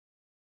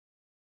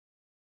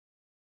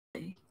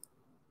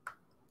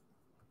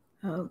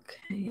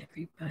Okay,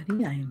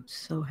 everybody, I am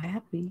so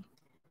happy.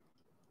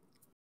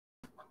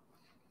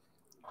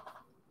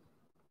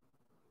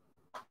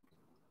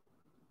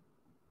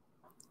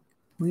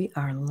 We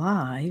are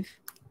live,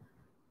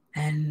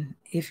 and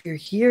if you're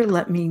here,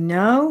 let me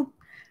know.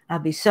 I'll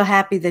be so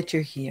happy that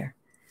you're here.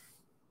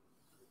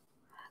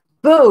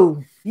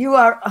 Boo, you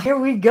are, here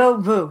we go,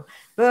 Boo.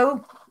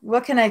 Boo,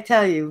 what can I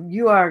tell you?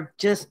 You are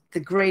just the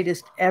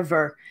greatest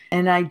ever,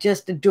 and I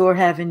just adore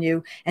having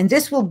you. And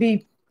this will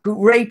be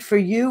great for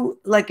you,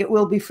 like it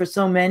will be for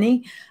so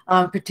many,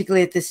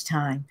 particularly at this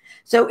time.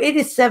 So it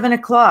is 7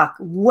 o'clock.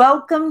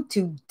 Welcome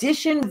to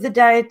Dishin with the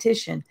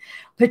Dietitian.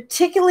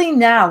 Particularly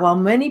now, while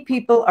many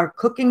people are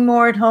cooking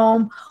more at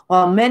home,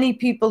 while many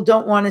people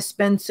don't want to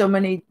spend so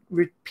many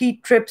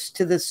repeat trips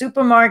to the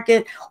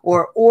supermarket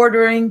or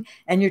ordering,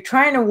 and you're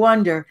trying to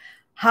wonder,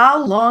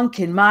 how long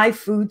can my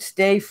food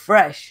stay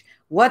fresh?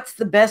 What's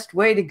the best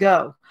way to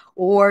go?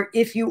 Or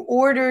if you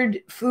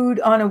ordered food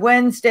on a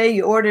Wednesday,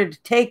 you ordered a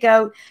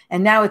takeout,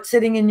 and now it's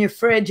sitting in your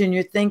fridge and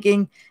you're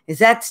thinking, is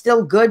that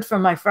still good for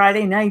my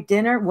Friday night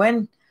dinner?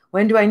 When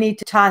do I need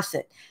to toss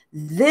it?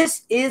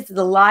 This is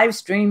the live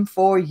stream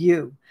for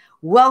you.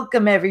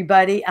 Welcome,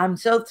 everybody. I'm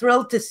so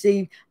thrilled to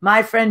see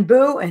my friend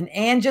Boo and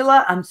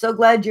Angela. I'm so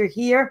glad you're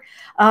here.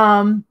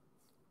 And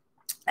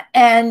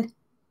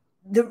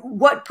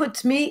what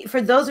puts me,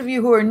 for those of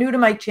you who are new to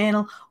my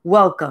channel,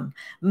 welcome.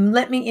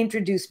 Let me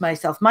introduce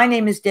myself. My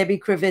name is Debbie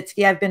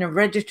Kravitsky. I've been a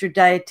registered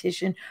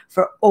dietitian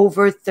for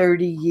over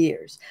 30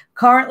 years.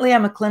 Currently,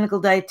 I'm a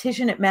clinical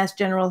dietitian at Mass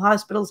General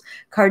Hospital's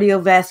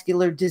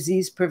Cardiovascular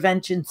Disease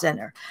Prevention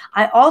Center.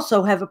 I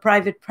also have a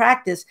private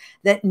practice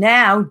that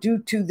now, due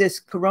to this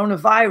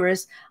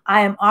coronavirus,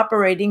 I am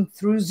operating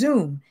through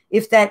Zoom.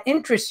 If that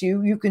interests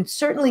you, you can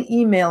certainly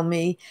email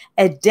me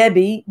at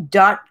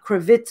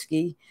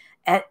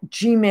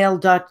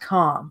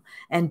debbie.kravitsky@gmail.com.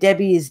 And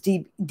Debbie is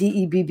Debbie,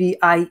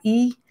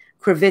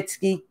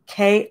 Kravitsky,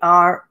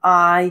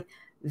 Kriv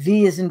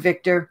as in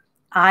Victor,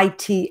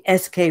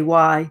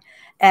 Itsky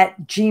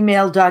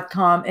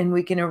 @gmail.com. And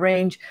we can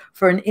arrange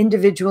for an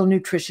individual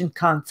nutrition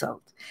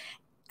consult.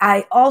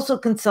 I also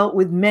consult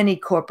with many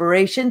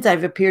corporations.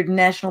 I've appeared in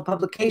national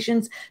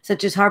publications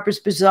such as Harper's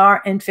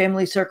Bazaar and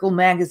Family Circle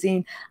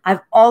magazine. I've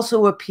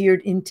also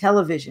appeared in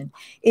television.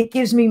 It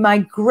gives me my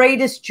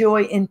greatest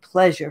joy and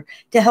pleasure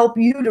to help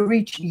you to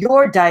reach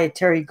your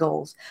dietary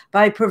goals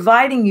by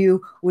providing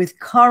you with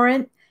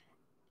current,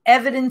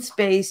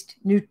 evidence-based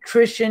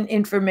nutrition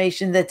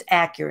information that's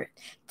accurate.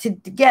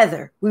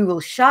 Together, we will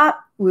shop,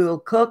 we will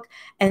cook,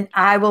 and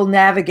I will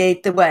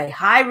navigate the way.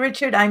 Hi,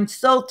 Richard. I'm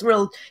so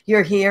thrilled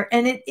you're here,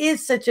 and it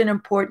is such an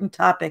important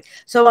topic.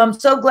 So I'm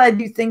so glad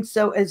you think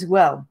so as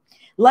well.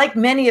 Like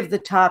many of the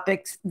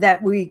topics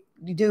that we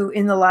do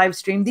in the live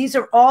stream, these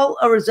are all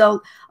a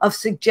result of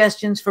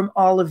suggestions from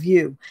all of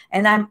you,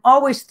 and I'm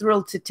always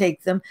thrilled to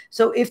take them.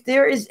 So if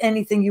there is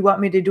anything you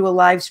want me to do a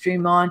live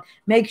stream on,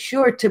 make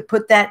sure to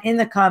put that in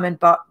the comment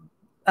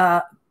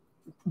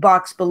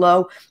box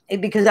below,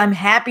 because I'm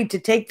happy to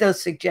take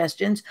those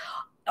suggestions.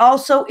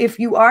 Also, if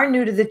you are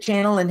new to the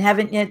channel and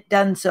haven't yet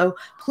done so,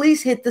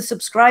 please hit the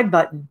subscribe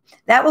button.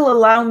 That will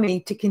allow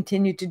me to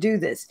continue to do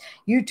this.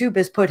 YouTube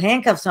has put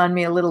handcuffs on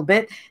me a little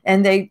bit,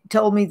 and they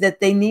told me that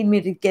they need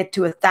me to get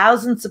to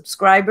 1,000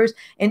 subscribers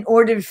in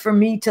order for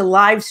me to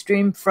live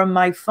stream from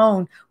my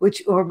phone,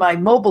 or my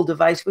mobile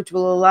device, which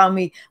will allow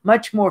me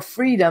much more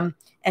freedom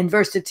and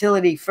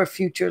versatility for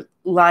future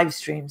live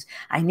streams.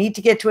 I need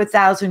to get to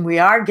 1,000. We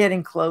are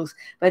getting close,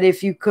 but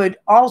if you could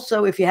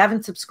also, if you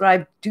haven't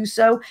subscribed, do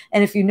so.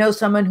 And if you know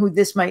someone who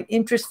this might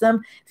interest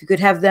them, if you could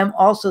have them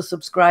also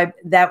subscribe,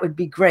 that would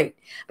be great.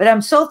 But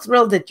I'm so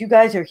thrilled that you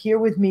guys are here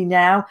with me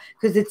now,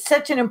 because it's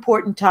such an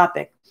important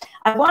topic.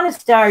 I want to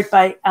start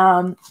by,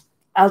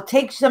 I'll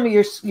take some of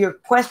your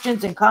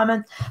questions and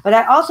comments, but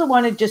I also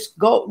want to just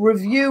go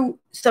review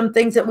some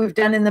things that we've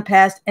done in the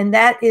past, and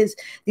that is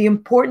the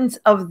importance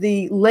of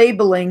the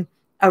labeling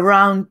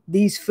around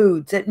these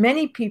foods. That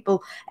many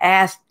people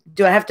ask,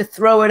 do I have to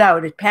throw it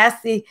out? It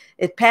passed the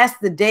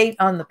date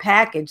on the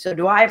package, so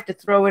do I have to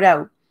throw it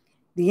out?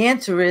 The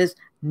answer is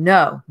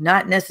no,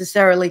 not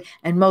necessarily,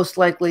 and most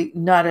likely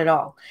not at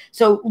all.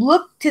 So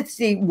look to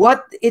see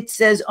what it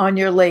says on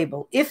your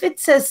label. If it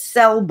says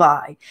sell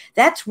by,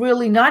 that's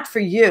really not for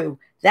you.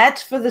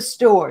 That's for the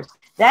stores.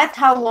 That's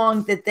how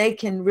long that they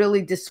can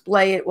really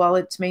display it while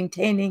it's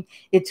maintaining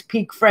its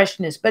peak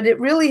freshness. But it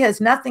really has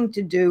nothing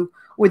to do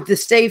with the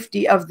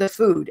safety of the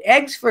food.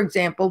 Eggs, for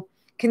example,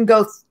 can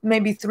go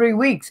maybe 3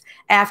 weeks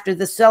after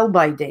the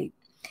sell-by date.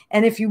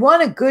 And if you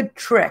want a good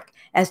trick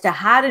as to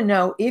how to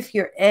know if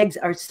your eggs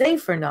are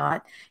safe or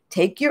not,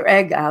 take your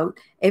egg out,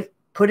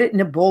 put it in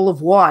a bowl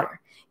of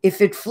water. If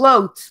it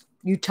floats,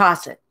 you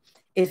toss it.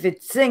 If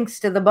it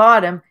sinks to the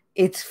bottom,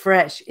 it's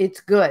fresh,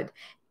 it's good.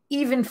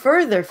 Even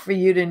further for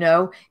you to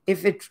know,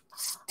 if it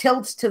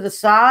tilts to the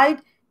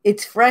side,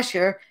 it's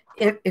fresher.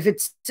 If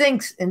it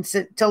sinks and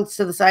tilts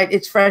to the side,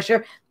 it's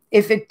fresher.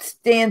 If it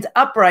stands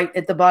upright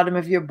at the bottom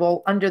of your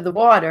bowl under the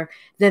water,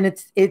 then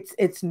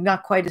it's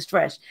not quite as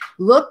fresh.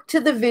 Look to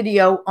the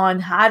video on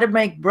how to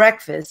make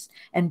breakfast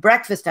and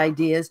breakfast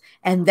ideas,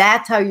 and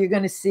that's how you're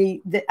going to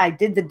see that I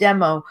did the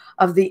demo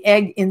of the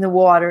egg in the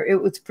water.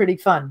 It was pretty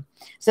fun.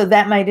 So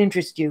that might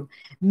interest you.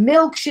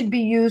 Milk should be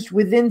used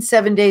within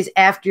 7 days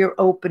after you're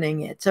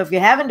opening it. So if you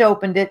haven't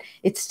opened it,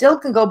 it still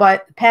can go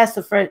by past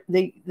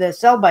the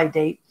sell-by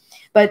date.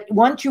 But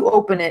once you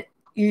open it,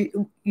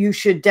 you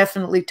should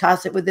definitely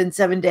toss it within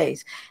 7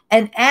 days.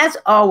 And as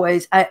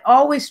always, I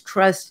always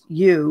trust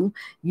you.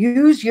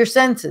 Use your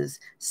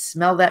senses.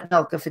 Smell that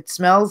milk. If it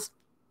smells,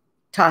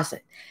 toss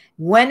it.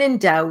 When in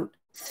doubt,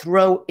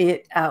 throw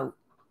it out.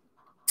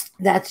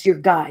 That's your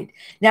guide.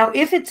 Now,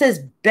 if it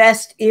says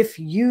best if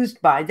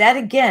used by, that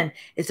again,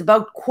 it's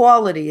about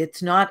quality.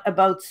 It's not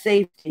about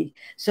safety.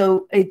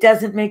 So it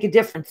doesn't make a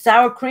difference.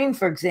 Sour cream,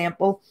 for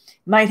example,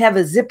 might have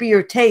a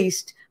zippier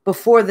taste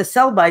before the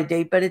sell-by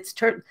date, but it's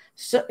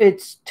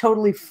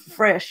totally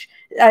fresh,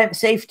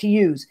 safe to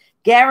use.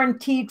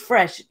 Guaranteed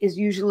fresh is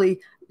usually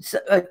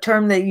a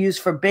term they use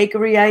for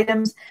bakery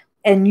items,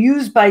 and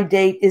use by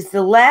date is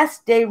the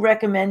last day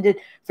recommended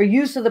for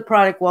use of the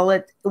product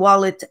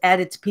while it's at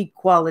its peak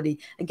quality.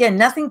 Again,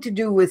 nothing to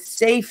do with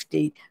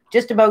safety,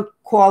 just about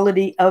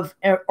quality of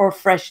or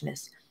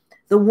freshness.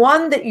 The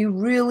one that you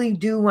really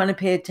do want to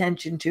pay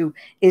attention to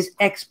is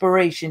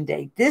expiration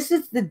date. This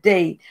is the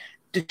date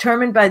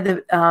determined by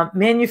the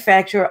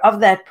manufacturer of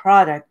that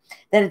product,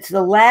 that it's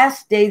the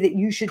last day that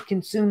you should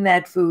consume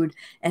that food.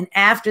 And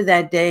after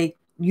that day,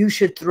 you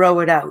should throw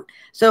it out.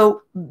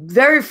 So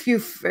very few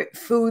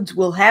foods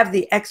will have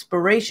the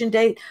expiration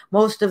date.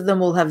 Most of them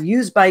will have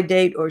use by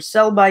date or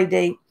sell by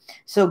date.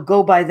 So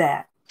go by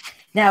that.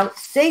 Now,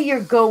 say you're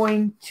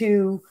going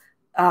to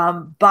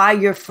buy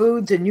your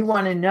foods and you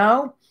want to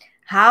know,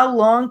 how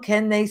long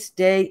can they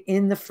stay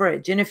in the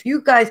fridge? And if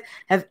you guys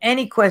have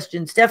any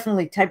questions,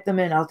 definitely type them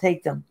in. I'll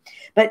take them.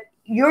 But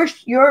your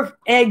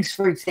eggs,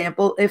 for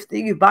example, if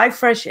you buy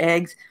fresh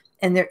eggs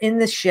and they're in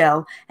the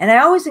shell, and I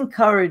always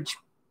encourage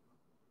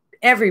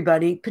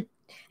everybody,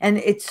 and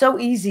it's so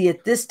easy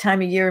at this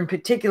time of year in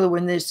particular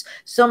when there's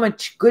so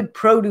much good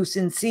produce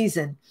in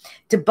season,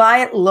 to buy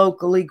it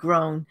locally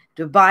grown,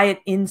 to buy it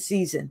in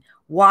season.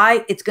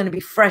 Why? It's going to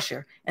be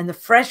fresher. And the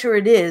fresher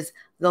it is,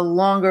 the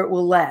longer it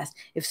will last.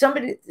 If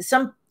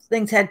some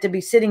things had to be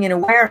sitting in a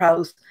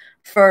warehouse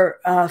for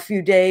a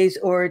few days,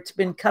 or it's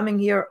been coming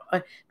here,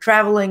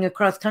 traveling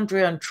across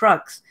country on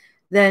trucks,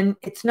 then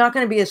it's not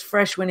going to be as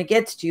fresh when it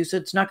gets to you. So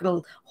it's not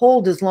going to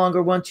hold as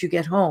longer once you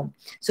get home.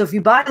 So if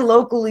you buy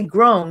locally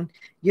grown,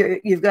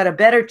 you've got a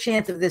better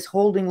chance of this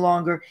holding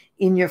longer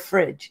in your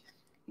fridge.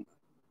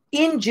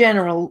 In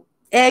general,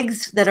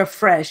 eggs that are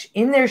fresh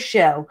in their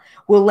shell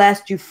will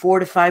last you 4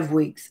 to 5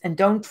 weeks. And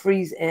don't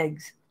freeze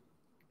eggs.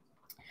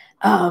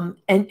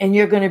 And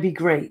you're going to be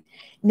great.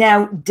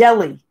 Now,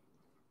 deli,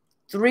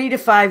 3 to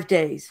 5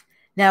 days.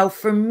 Now,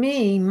 for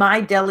me,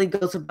 my deli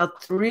goes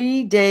about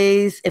 3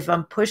 days if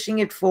I'm pushing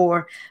it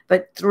 4,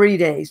 but 3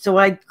 days. So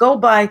I go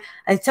by,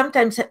 I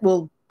sometimes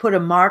will put a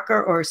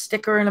marker or a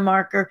sticker in a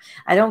marker.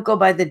 I don't go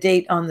by the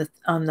date on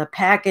the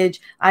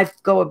package. I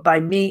go by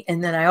meat,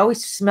 and then I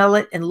always smell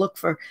it and look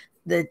for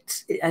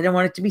I don't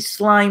want it to be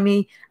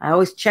slimy. I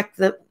always check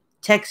the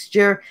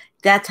texture.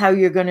 That's how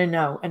you're going to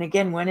know. And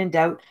again, when in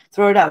doubt,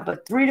 throw it out.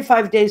 But 3 to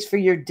 5 days for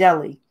your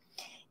deli.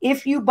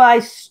 If you buy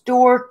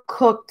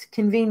store-cooked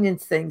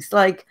convenience things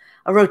like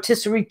a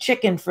rotisserie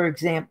chicken, for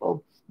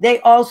example, they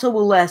also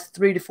will last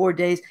 3 to 4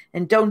 days,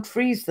 and don't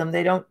freeze them.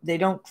 They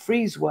don't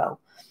freeze well.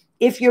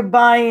 If you're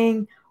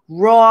buying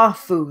raw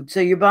food, so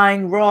you're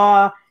buying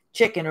raw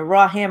chicken or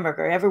raw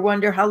hamburger, ever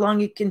wonder how long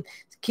you can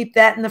keep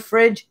that in the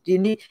fridge?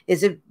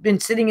 Is it been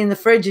sitting in the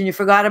fridge and you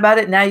forgot about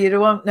it? Now you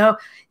don't know,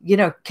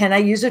 can I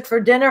use it for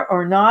dinner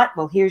or not?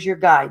 Well, here's your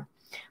guide.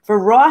 For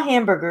raw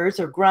hamburgers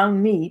or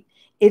ground meat,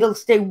 it'll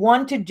stay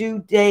 1 to 2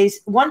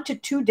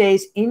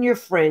 days in your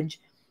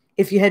fridge.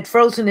 If you had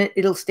frozen it,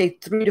 it'll stay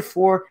 3 to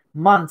 4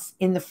 months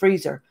in the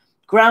freezer.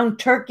 Ground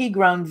turkey,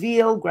 ground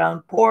veal,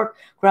 ground pork,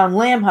 ground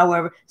lamb,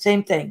 however,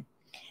 same thing.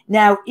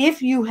 Now,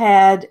 if you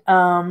had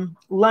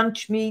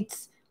lunch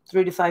meats,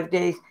 3 to 5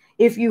 days.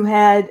 If you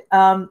had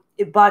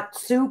bought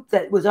soup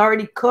that was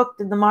already cooked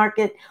in the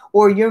market,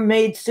 or your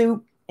made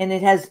soup and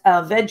it has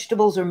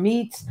vegetables or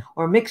meats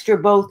or mixture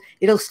of both,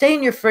 it'll stay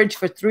in your fridge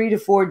for 3 to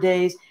 4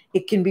 days.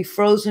 It can be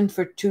frozen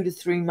for 2 to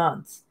 3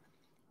 months.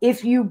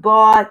 If you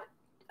bought,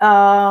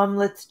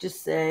 let's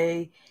just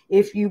say,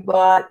 if you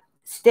bought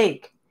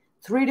steak,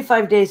 3 to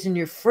 5 days in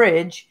your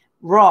fridge,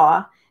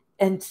 raw,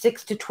 and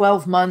 6 to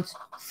 12 months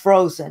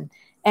frozen.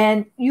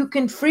 And you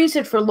can freeze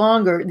it for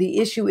longer. The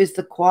issue is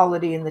the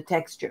quality and the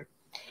texture.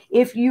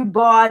 If you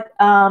bought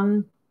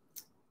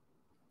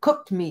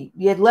cooked meat,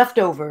 you had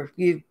leftover,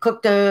 you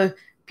cooked a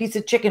piece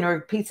of chicken or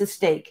a piece of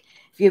steak.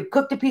 If you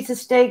cooked a piece of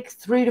steak,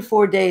 3 to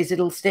 4 days,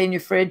 it'll stay in your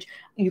fridge.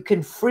 You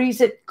can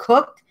freeze it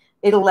cooked.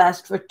 It'll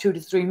last for 2 to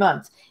 3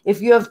 months.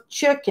 If you have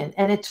chicken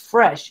and it's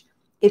fresh,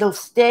 it'll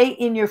stay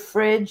in your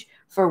fridge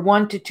for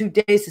 1 to 2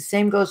 days. The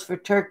same goes for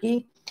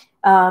turkey.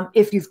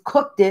 If you've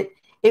cooked it,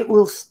 it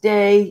will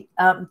stay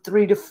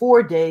 3 to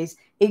 4 days.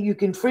 You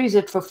can freeze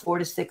it for 4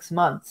 to 6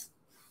 months.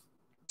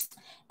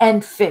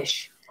 And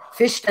fish.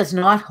 Fish does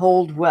not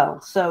hold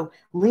well. So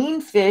lean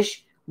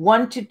fish,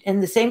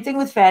 and the same thing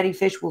with fatty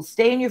fish, will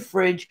stay in your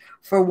fridge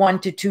for 1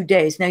 to 2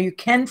 days. Now you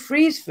can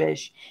freeze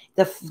fish.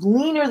 The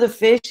leaner the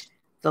fish,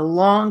 the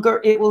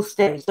longer it will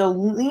stay. So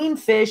lean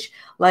fish,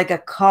 like a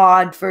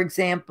cod, for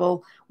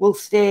example, will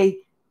stay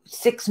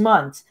 6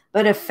 months.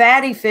 But a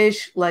fatty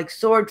fish like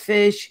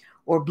swordfish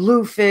or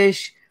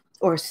bluefish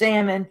or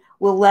salmon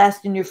will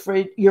last in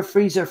your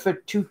freezer for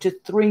 2 to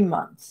 3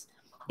 months.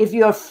 If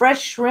you have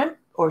fresh shrimp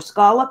or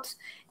scallops,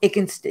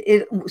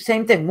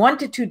 same thing, 1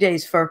 to 2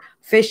 days for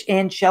fish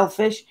and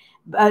shellfish,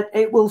 but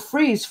it will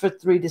freeze for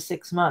 3 to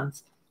 6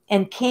 months.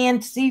 And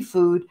canned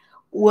seafood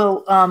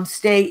will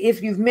stay.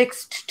 If you've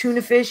mixed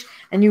tuna fish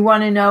and you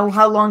want to know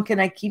how long can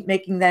I keep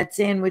making that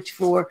sandwich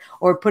for,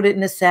 or put it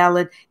in a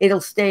salad,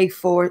 it'll stay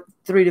for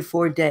 3 to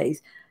 4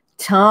 days.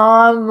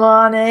 Tom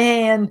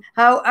Monahan,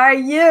 how are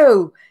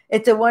you?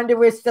 It's a wonder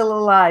we're still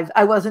alive.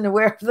 I wasn't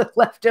aware of the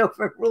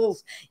leftover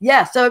rules.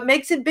 Yeah, so it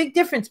makes a big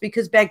difference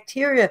because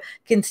bacteria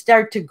can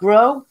start to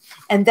grow,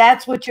 and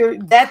that's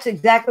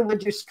exactly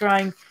what you're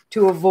trying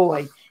to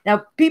avoid.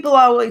 Now, people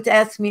always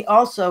ask me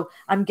also,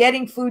 I'm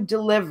getting food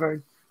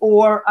delivered,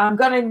 or I'm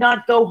going to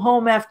not go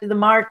home after the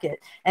market,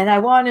 and I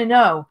want to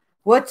know,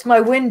 what's my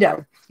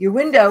window? Your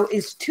window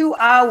is 2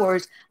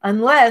 hours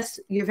unless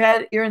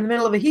you're in the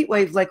middle of a heat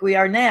wave like we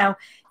are now.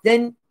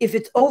 Then if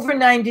it's over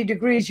 90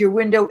 degrees, your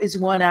window is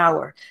 1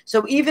 hour.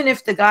 So even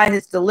if the guy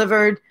has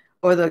delivered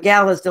or the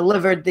gal has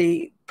delivered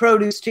the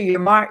produce to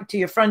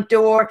your front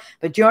door,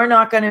 but you're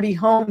not going to be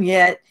home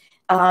yet,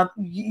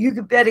 you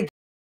could bet an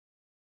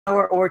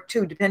hour or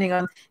two, depending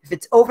on if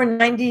it's over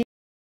 90.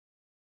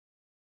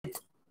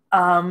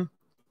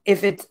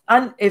 If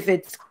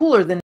it's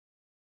cooler than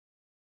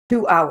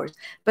 2 hours,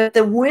 but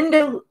the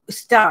window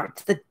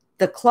starts,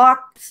 the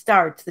clock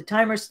starts, the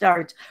timer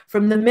starts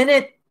from the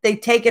minute they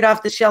take it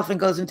off the shelf and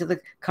goes into the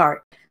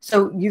cart.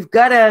 So you've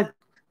got to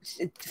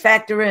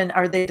factor in,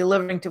 are they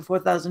delivering to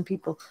 4,000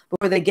 people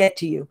before they get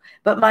to you?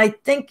 But my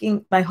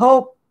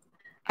hope,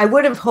 I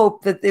would have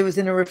hoped that there was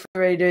in a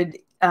refrigerated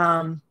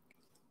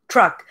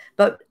truck,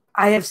 but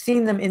I have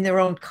seen them in their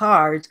own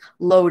cars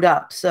load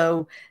up.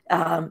 So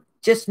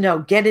just know,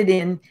 get it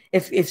in.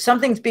 If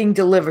something's being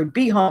delivered,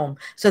 be home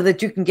so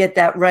that you can get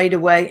that right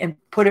away and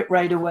put it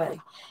right away.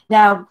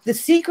 Now, the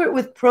secret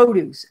with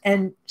produce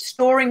and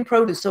storing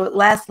produce so it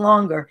lasts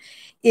longer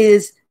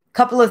is a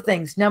couple of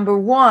things. Number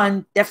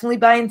one, definitely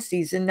buy in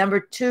season. Number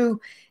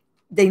two,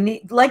 they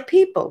need, like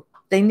people,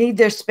 they need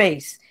their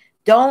space.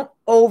 Don't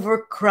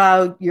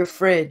overcrowd your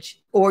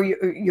fridge or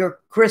your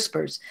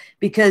crispers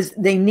because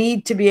they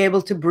need to be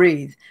able to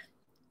breathe.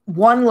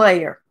 One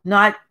layer,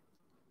 not.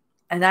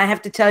 And I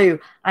have to tell you,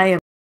 I am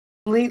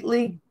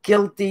completely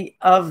guilty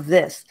of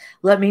this.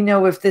 Let me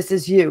know if this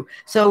is you.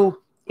 So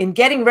in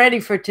getting ready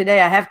for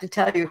today, I have to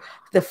tell you,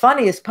 the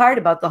funniest part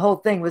about the whole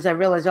thing was I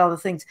realized all the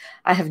things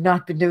I have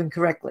not been doing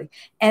correctly.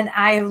 And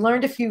I have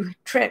learned a few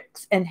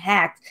tricks and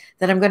hacks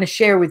that I'm going to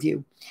share with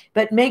you.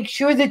 But make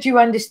sure that you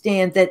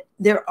understand that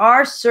there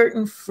are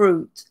certain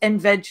fruits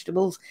and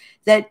vegetables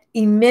that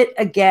emit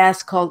a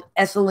gas called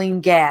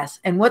ethylene gas.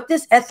 And what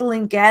this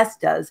ethylene gas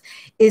does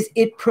is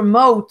it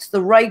promotes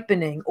the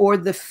ripening or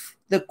the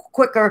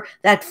quicker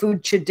that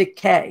food should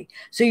decay.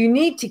 So you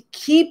need to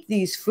keep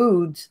these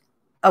foods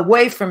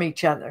away from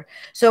each other.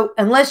 So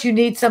unless you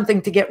need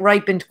something to get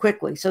ripened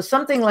quickly. So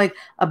something like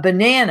a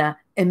banana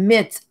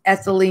emits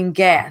ethylene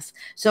gas.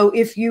 So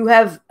if you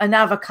have an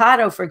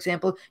avocado, for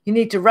example, you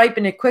need to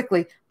ripen it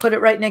quickly, put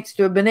it right next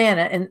to a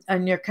banana and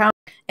on your counter,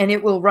 and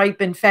it will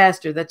ripen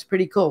faster. That's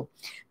pretty cool.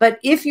 But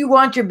if you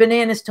want your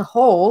bananas to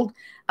hold,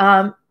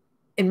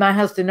 in my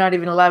house, they're not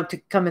even allowed to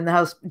come in the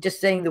house.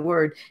 Just saying the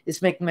word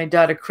is making my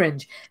daughter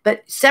cringe.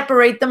 But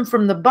separate them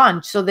from the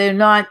bunch so they're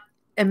not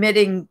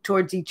emitting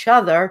towards each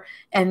other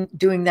and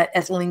doing that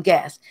ethylene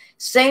gas.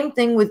 Same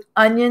thing with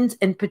onions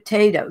and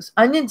potatoes.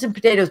 Onions and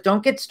potatoes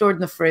don't get stored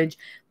in the fridge.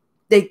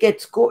 They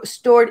get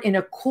stored in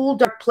a cool,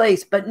 dark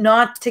place, but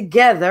not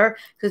together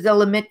because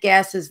they'll emit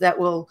gases that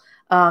will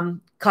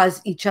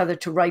cause each other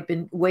to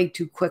ripen way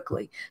too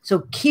quickly. So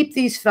keep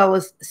these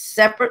fellas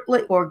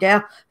separately, or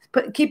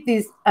keep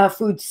these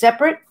foods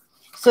separate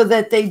so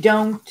that they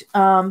don't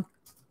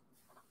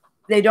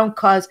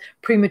cause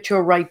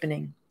premature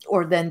ripening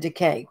or then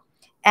decay.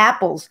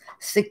 Apples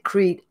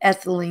secrete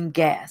ethylene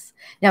gas.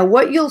 Now,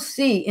 what you'll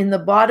see in the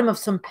bottom of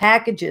some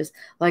packages,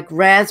 like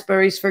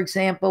raspberries, for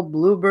example,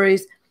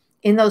 blueberries,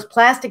 in those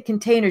plastic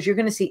containers, you're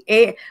going to see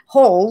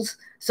holes,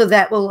 so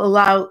that will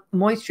allow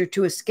moisture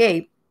to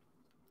escape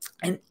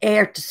and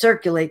air to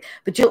circulate.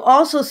 But you'll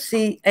also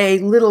see a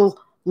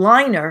little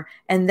liner,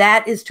 and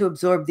that is to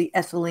absorb the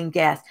ethylene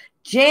gas.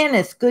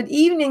 Janice, good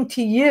evening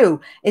to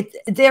you.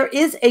 There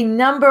is a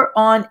number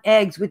on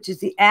eggs, which is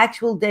the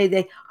actual day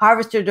they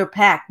harvested or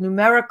packed,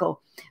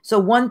 numerical. So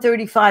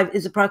 135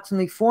 is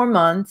approximately 4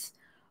 months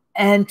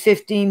and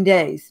 15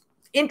 days.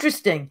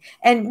 interesting.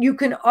 And you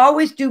can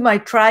always do my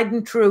tried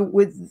and true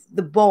with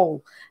the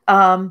bowl.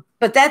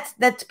 But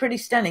that's pretty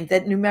stunning,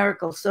 that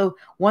numerical. So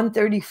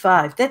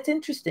 135. That's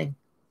interesting.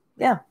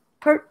 Yeah,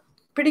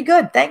 pretty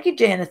good. Thank you,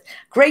 Janice.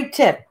 Great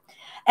tip.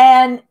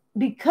 And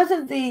because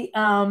of the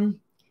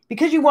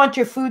because you want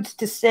your foods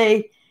to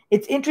stay,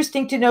 it's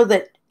interesting to know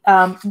that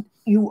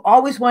you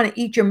always want to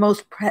eat your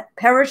most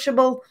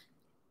perishable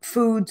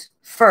foods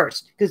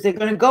first because they're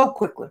going to go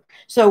quickly.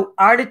 So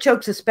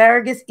artichokes,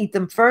 asparagus, eat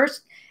them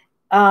first,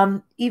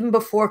 even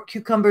before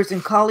cucumbers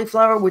and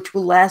cauliflower, which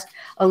will last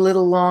a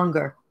little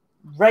longer.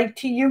 Right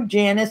to you,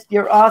 Janice.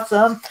 You're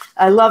awesome.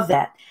 I love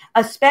that.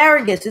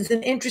 Asparagus is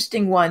an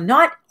interesting one.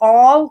 Not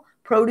all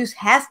produce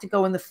has to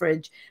go in the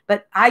fridge,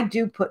 but I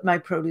do put my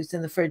produce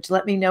in the fridge.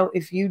 Let me know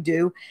if you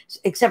do,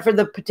 except for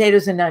the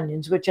potatoes and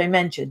onions, which I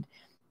mentioned.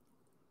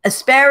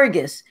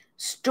 Asparagus,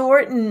 store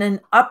it in an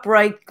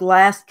upright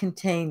glass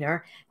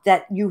container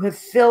that you have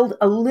filled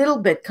a little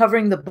bit,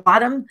 covering the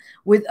bottom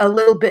with a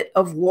little bit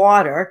of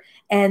water,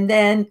 and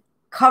then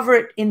cover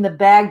it in the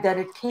bag that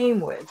it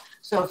came with.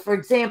 So, for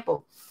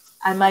example,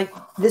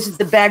 this is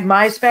the bag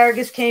my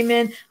asparagus came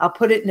in. I'll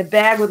put it in a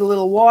bag with a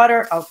little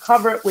water. I'll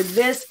cover it with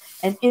this,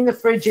 and in the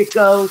fridge it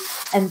goes,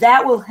 and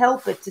that will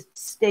help it to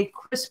stay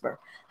crisper.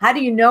 How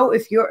do you know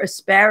if your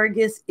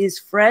asparagus is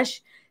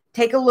fresh?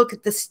 Take a look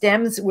at the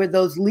stems where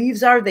those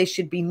leaves are. They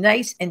should be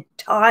nice and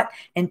taut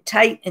and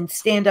tight and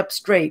stand up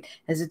straight.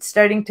 As it's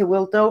starting to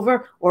wilt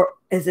over or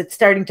as it's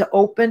starting to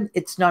open,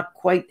 it's not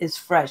quite as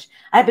fresh.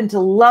 I happen to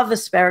love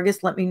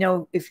asparagus. Let me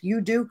know if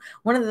you do.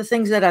 One of the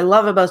things that I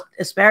love about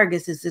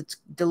asparagus is it's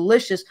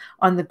delicious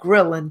on the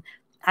grill. And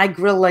I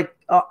grill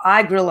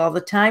all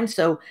the time,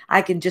 so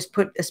I can just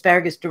put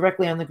asparagus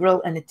directly on the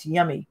grill and it's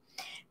yummy.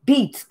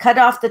 Beets, cut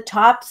off the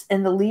tops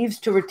and the leaves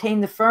to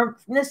retain the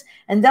firmness,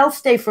 and they'll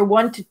stay for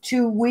 1 to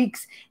 2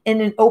 weeks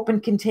in an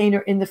open container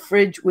in the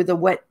fridge with a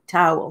wet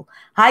towel.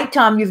 Hi,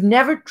 Tom. You've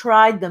never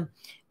tried them,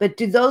 but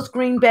do those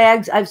green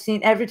bags I've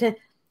seen advertised?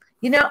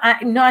 You know,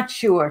 I'm not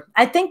sure.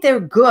 I think they're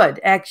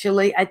good,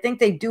 actually. I think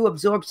they do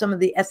absorb some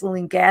of the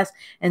ethylene gas,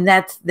 and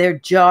that's their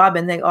job,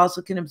 and they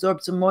also can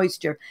absorb some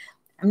moisture.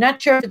 I'm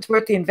not sure if it's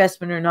worth the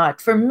investment or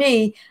not. For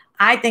me,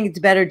 I think it's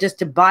better just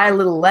to buy a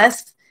little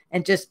less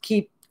and just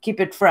keep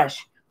it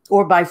fresh,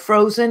 or buy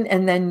frozen,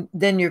 and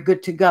then you're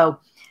good to go.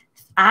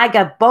 I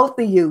got both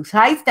of you.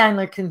 Hi,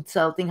 Steinler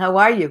Consulting. How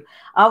are you?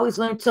 I always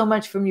learned so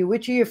much from you.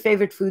 Which are your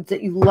favorite foods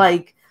that you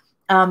like?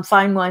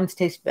 Fine wines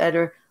taste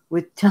better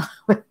with time.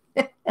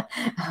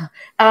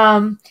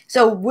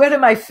 So what are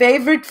my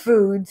favorite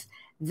foods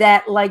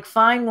that, like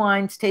fine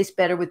wines, taste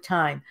better with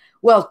time?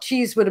 Well,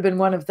 cheese would have been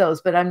one of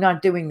those, but I'm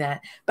not doing that.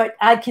 But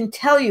I can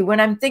tell you, when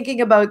I'm thinking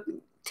about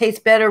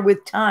taste better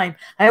with time,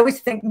 I always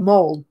think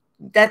mold.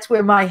 That's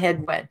where my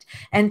head went.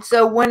 And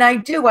so when I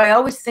do, I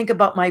always think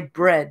about my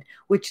bread,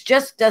 which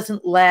just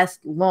doesn't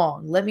last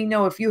long. Let me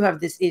know if you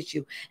have this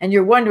issue and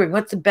you're wondering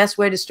what's the best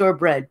way to store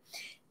bread.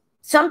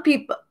 Some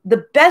people,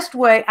 the best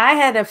way, I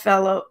had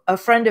a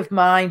friend of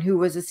mine who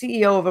was a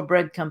CEO of a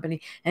bread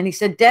company, and he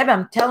said, Deb,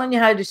 I'm telling you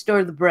how to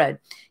store the bread.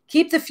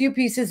 Keep the few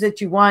pieces that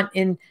you want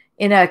in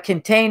a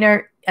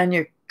container on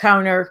your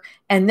counter,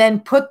 and then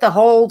put the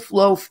whole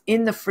loaf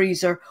in the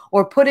freezer,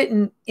 or put it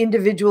in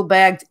individual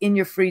bags in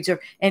your freezer,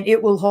 and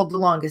it will hold the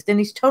longest. And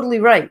he's totally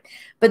right.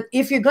 But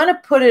if you're going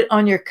to put it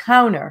on your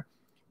counter,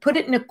 put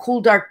it in a cool,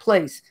 dark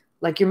place,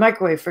 like your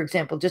microwave, for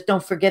example. Just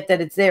don't forget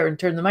that it's there and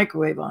turn the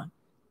microwave on.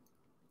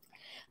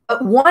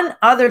 But one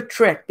other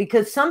trick,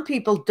 because some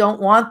people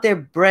don't want their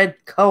bread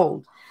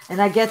cold,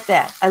 and I get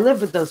that. I live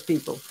with those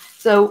people.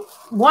 So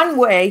one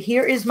way,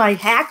 here is my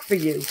hack for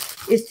you,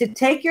 is to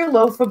take your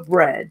loaf of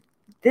bread.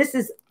 This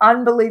is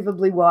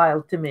unbelievably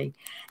wild to me.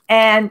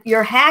 And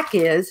your hack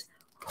is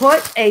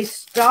put a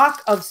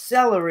stalk of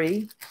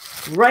celery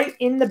right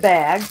in the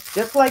bag,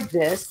 just like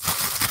this,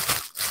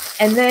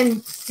 and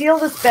then seal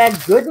this bag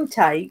good and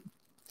tight.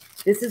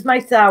 This is my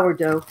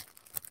sourdough,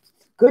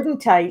 good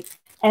and tight.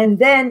 And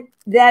then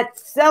that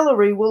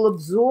celery will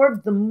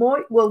absorb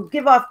will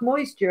give off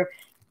moisture,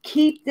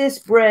 keep this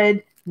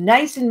bread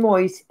nice and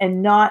moist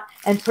and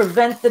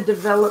prevent the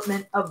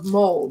development of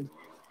mold.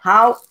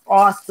 How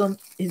awesome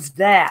is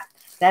that?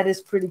 That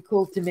is pretty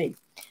cool to me.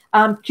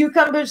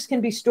 Cucumbers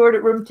can be stored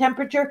at room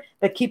temperature,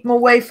 but keep them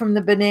away from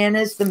the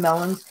bananas, the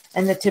melons,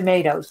 and the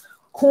tomatoes.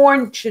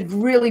 Corn should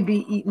really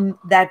be eaten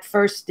that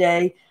first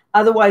day.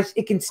 Otherwise,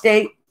 it can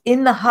stay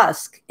in the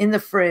husk in the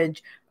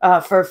fridge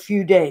for a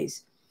few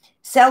days.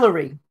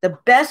 Celery, the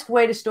best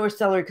way to store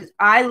celery, because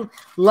I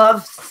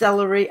love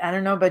celery. I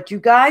don't know about you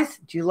guys.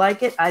 Do you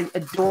like it? I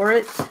adore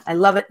it. I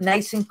love it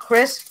nice and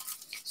crisp.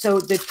 So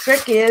the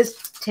trick is,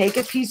 take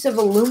a piece of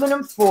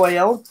aluminum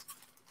foil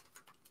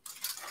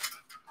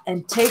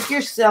and take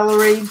your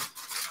celery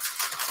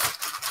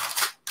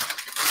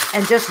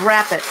and just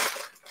wrap it.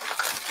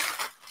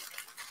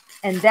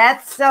 And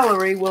that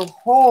celery will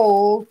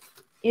hold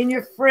in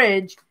your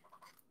fridge.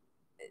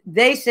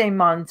 They say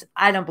months.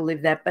 I don't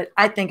believe that, but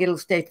I think it'll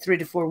stay 3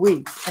 to 4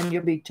 weeks and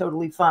you'll be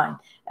totally fine.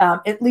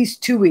 At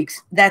least 2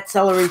 weeks. That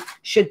celery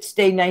should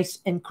stay nice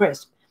and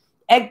crisp.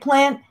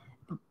 Eggplant,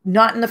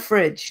 not in the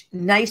fridge.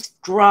 Nice,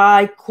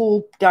 dry,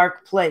 cool,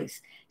 dark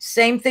place.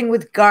 Same thing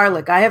with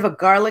garlic. I have a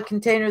garlic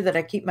container that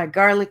I keep my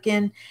garlic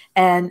in,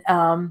 and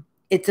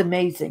it's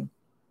amazing.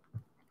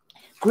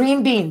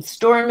 Green beans,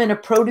 store them in a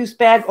produce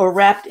bag or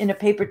wrapped in a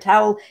paper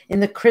towel in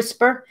the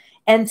crisper.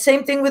 And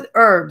same thing with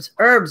herbs.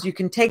 Herbs, you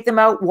can take them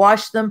out,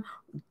 wash them,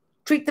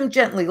 treat them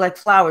gently like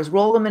flowers,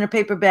 roll them in a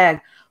paper bag.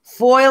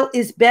 Foil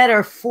is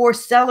better for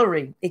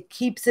celery. It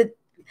keeps it.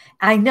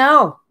 I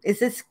know. Is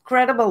this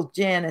credible,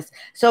 Janice?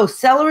 So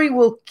celery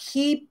will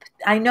keep,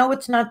 I know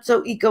it's not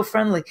so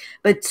eco-friendly,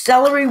 but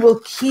celery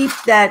will keep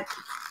that,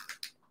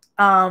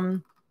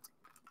 foil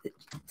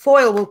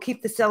will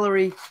keep the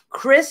celery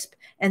crisp,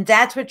 and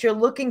that's what you're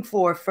looking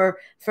for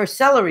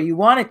celery. You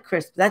want it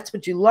crisp. That's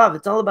what you love.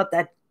 It's all about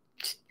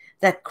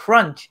that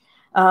crunch.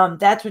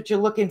 That's what you're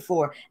looking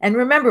for. And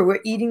remember, we're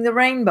eating the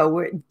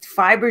rainbow.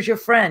 Fiber's your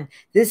friend.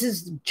 This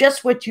is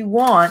just what you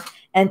want,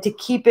 and to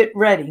keep it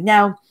ready.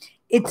 Now,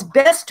 it's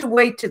best to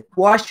wait to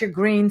wash your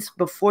greens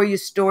before you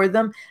store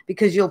them,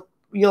 because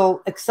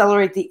you'll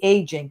accelerate the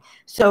aging.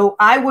 So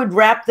I would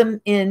wrap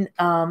them in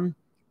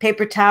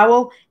paper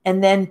towel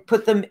and then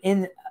put them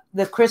in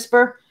the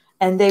crisper,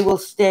 and they will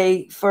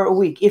stay for a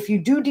week. If you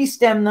do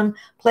destem them,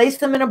 place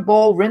them in a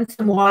bowl, rinse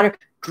them water,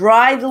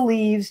 dry the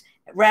leaves,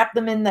 wrap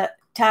them in the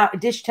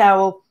dish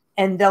towel,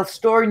 and they'll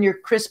store in your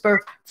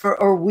crisper for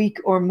a week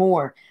or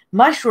more.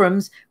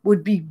 Mushrooms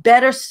would be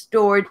better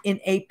stored in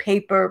a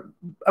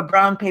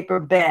brown paper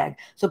bag.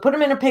 So put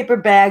them in a paper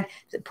bag,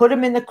 put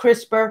them in the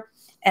crisper,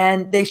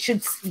 and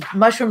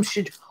mushrooms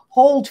should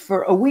hold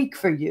for a week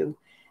for you.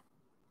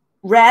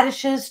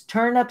 Radishes,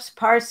 turnips,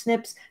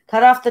 parsnips,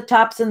 cut off the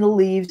tops and the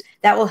leaves.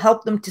 That will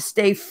help them to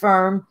stay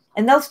firm,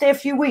 and they'll stay a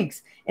few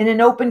weeks in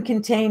an open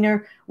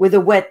container with a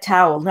wet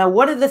towel. Now,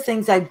 one of the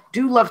things I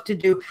do love to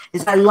do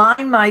is I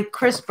line my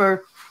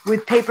crisper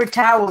with paper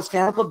towels to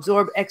help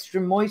absorb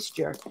extra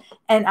moisture.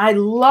 And I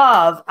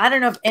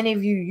don't know if any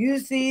of you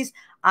use these.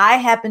 I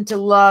happen to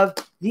love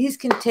these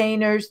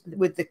containers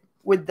with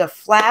the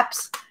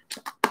flaps.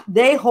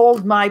 They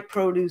hold my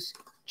produce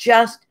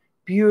just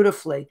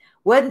beautifully.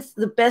 What's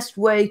the best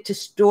way to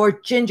store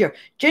ginger?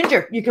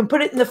 Ginger, you can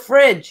put it in the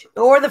fridge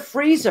or the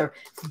freezer.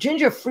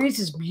 Ginger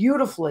freezes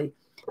beautifully.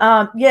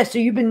 Yeah, so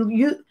you've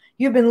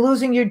been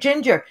losing your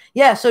ginger.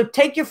 Yeah, so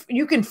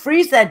you can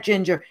freeze that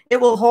ginger.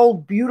 It will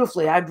hold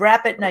beautifully. I'd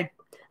wrap it and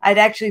I'd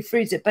actually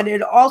freeze it. But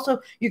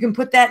you can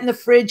put that in the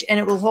fridge and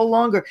it will hold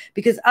longer,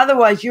 because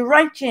otherwise, you're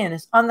right,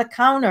 Janice, on the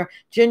counter,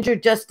 ginger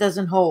just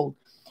doesn't hold.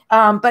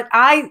 But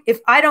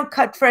if I don't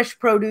cut fresh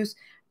produce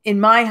in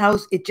my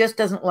house, it just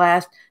doesn't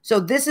last. So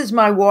this is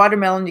my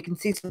watermelon. You can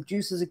see some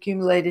juices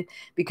accumulated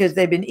because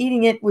they've been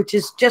eating it, which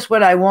is just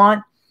what I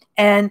want.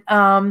 And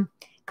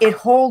it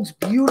holds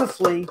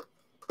beautifully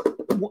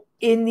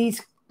in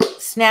these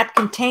snap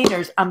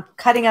containers. I'm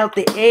cutting out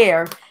the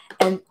air,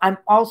 and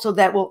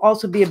that will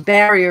also be a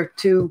barrier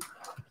to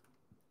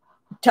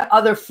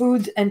other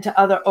foods and to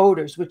other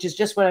odors, which is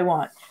just what I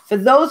want. For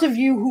those of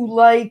you who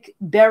like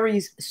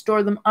berries,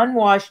 store them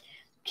unwashed,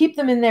 keep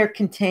them in their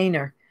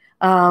container,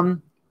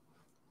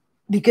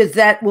 because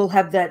that will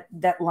have that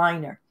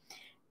liner.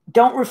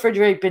 Don't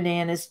refrigerate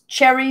bananas.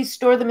 Cherries,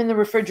 store them in the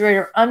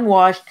refrigerator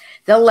unwashed.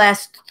 They'll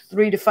last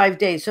 3 to 5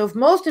 days. So if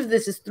most of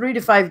this is 3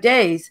 to 5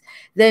 days,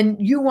 then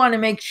you want to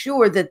make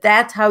sure that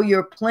that's how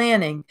you're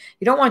planning.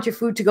 You don't want your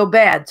food to go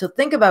bad. So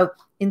think about,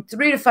 in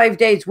 3 to 5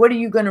 days, what are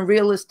you going to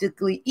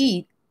realistically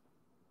eat?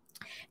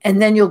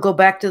 And then you'll go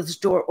back to the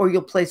store or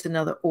you'll place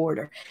another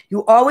order.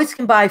 You always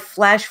can buy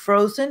flash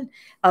frozen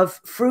of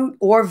fruit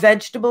or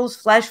vegetables.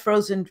 Flash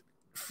frozen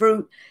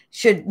fruit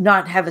should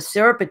not have a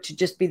syrup. It should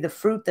just be the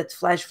fruit that's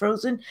flash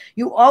frozen.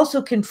 You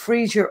also can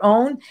freeze your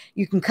own.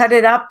 You can cut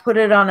it up, put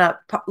it on a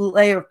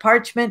layer of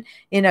parchment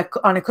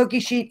on a cookie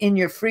sheet in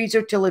your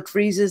freezer till it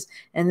freezes,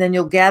 and then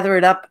you'll gather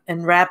it up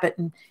and wrap it,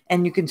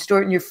 and you can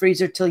store it in your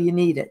freezer till you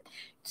need it.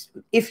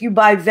 If you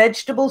buy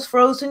vegetables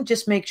frozen,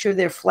 just make sure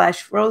they're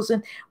flash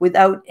frozen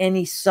without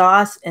any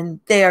sauce, and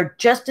they are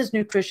just as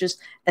nutritious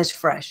as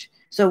fresh.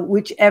 So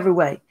whichever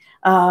way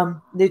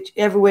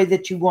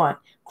that you want.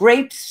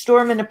 Grapes,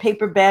 store them in a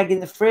paper bag in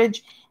the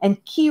fridge,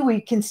 and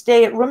kiwi can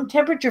stay at room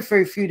temperature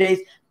for a few days,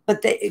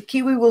 but the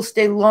kiwi will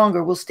stay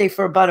longer, will stay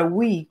for about a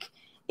week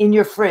in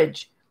your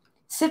fridge.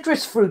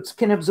 Citrus fruits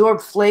can absorb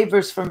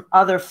flavors from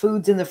other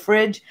foods in the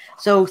fridge,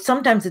 so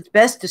sometimes it's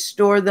best to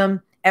store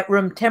them at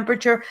room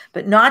temperature,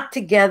 but not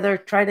together.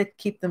 Try to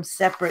keep them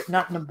separate,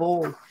 not in a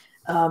bowl,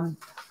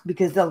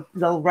 because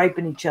they'll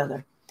ripen each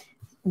other.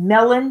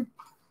 Melon,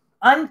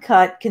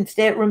 uncut, can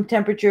stay at room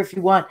temperature if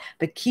you want,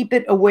 but keep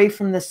it away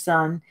from the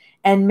sun.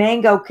 And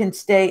mango can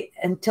stay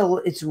until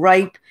it's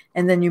ripe,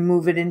 and then you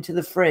move it into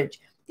the fridge.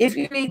 If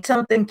you need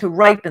something to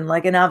ripen,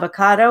 like an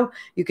avocado,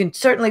 you can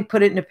certainly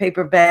put it in a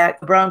paper bag,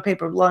 a brown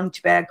paper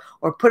lunch bag,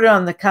 or put it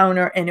on the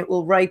counter, and it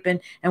will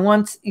ripen. And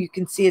once you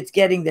can see it's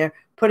getting there,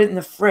 put it in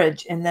the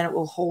fridge, and then it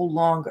will hold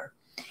longer.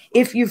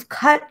 If you've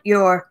cut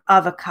your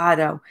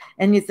avocado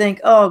and you think,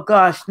 oh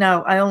gosh,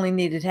 no, I only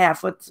needed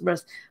half. What's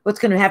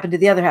going to happen to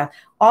the other half?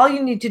 All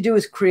you need to do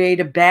is create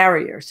a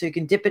barrier. So you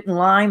can dip it in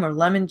lime or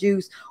lemon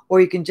juice,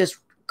 or you can just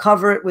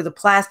cover it with a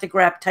plastic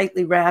wrap,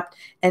 tightly wrapped,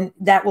 and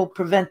that will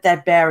prevent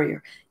that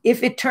barrier.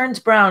 If it turns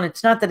brown,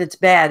 it's not that it's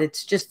bad.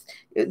 It's just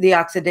the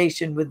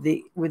oxidation with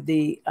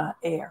the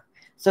air.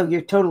 So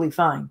you're totally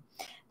fine.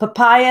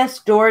 Papaya,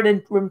 store it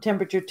in room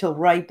temperature till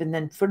ripe and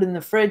then put it in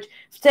the fridge.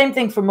 Same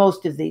thing for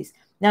most of these.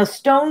 Now,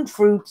 stone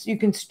fruits you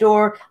can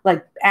store,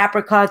 like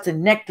apricots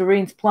and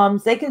nectarines,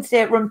 plums. They can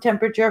stay at room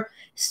temperature,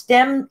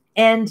 stem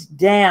end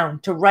down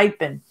to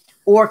ripen,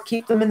 or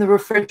keep them in the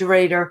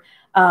refrigerator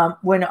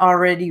when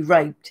already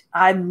ripe.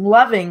 I'm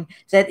loving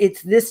that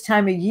it's this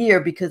time of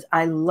year because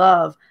I don't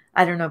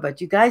know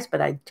about you guys,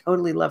 but I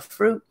totally love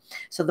fruit.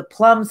 So the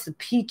plums, the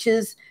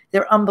peaches,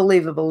 they're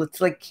unbelievable.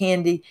 It's like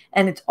candy,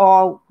 and it's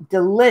all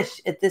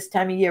delish at this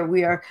time of year.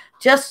 We are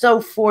just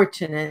so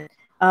fortunate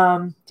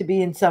to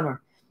be in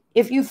summer.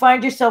 If you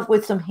find yourself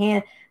with some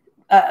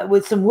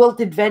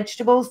wilted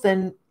vegetables,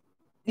 then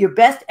your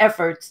best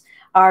efforts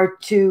are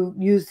to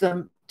use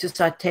them, to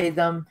saute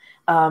them,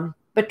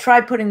 but try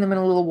putting them in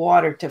a little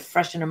water to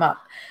freshen them up.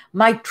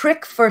 My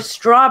trick for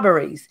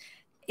strawberries,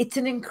 it's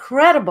an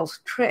incredible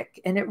trick,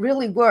 and it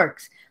really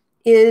works,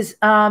 is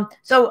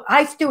so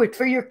I do it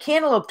for your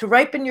cantaloupe. To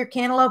ripen your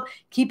cantaloupe,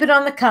 keep it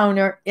on the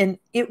counter, and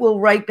it will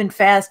ripen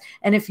fast.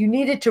 And if you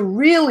need it to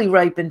really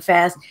ripen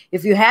fast,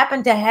 if you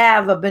happen to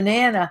have a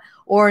banana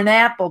or an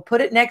apple, put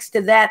it next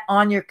to that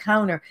on your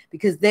counter,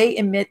 because they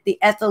emit the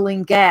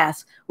ethylene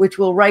gas, which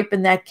will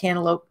ripen that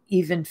cantaloupe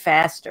even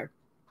faster.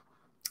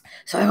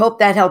 So I hope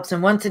that helps.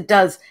 And once it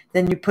does,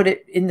 then you put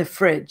it in the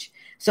fridge.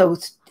 So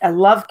I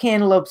love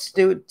cantaloupe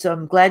stew. So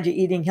I'm glad you're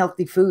eating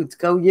healthy foods.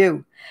 Go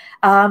you.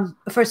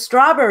 For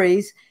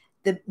strawberries,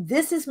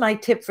 this is my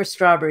tip for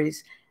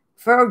strawberries.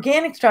 For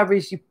organic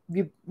strawberries,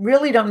 you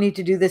really don't need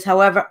to do this.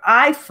 However,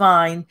 I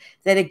find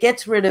that it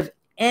gets rid of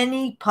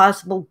any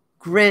possible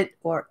grit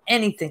or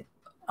anything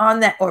on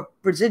that, or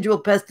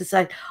residual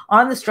pesticide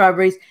on the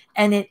strawberries,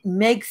 and it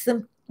makes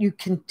them, you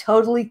can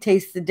totally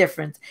taste the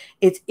difference.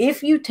 It's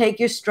if you take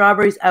your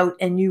strawberries out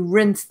and you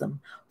rinse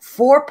them,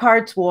 4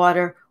 parts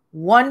water,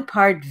 1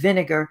 part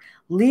vinegar,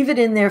 leave it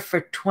in there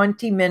for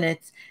 20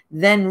 minutes,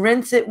 then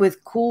rinse it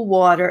with cool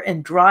water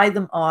and dry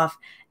them off.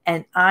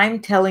 And I'm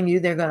telling you,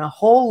 they're going to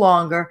hold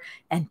longer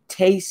and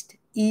taste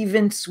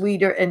even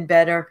sweeter and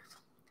better.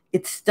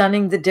 It's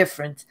stunning, the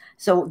difference.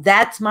 So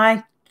that's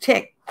my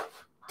tip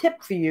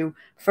for you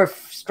for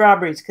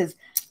strawberries, because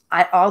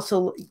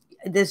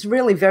there's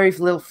really very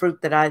little fruit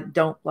that I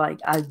don't like.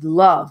 I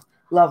love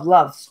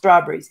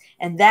strawberries.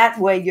 And that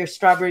way your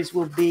strawberries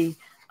will be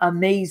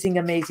amazing,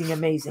 amazing,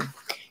 amazing.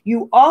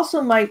 You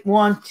also might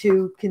want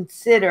to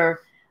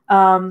consider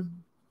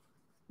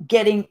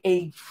getting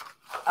a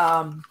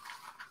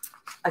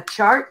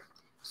chart.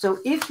 So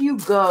if you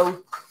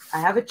go, I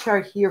have a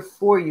chart here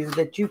for you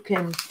that you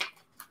can,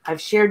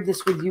 I've shared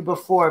this with you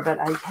before, but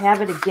I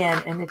have it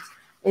again, and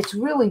it's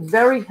really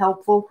very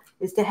helpful,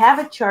 is to have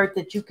a chart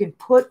that you can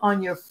put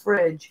on your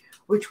fridge,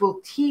 which will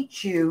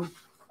teach you.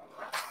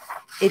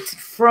 It's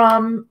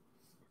from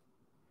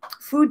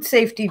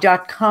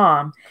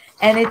foodsafety.com,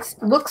 and it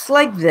looks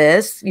like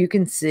this, you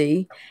can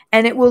see,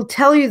 and it will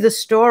tell you the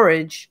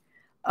storage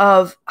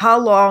of how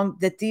long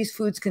that these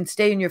foods can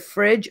stay in your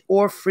fridge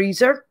or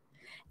freezer,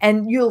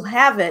 and you'll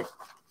have it,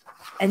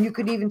 and you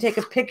could even take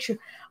a picture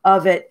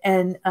of it.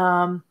 And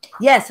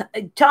yes,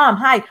 Tom,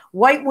 hi,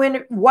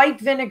 white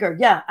vinegar.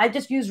 Yeah, I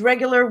just use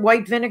regular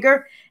white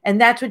vinegar,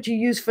 and that's what you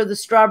use for the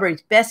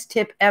strawberries. Best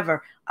tip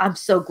ever. I'm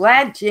so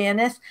glad,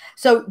 Janice.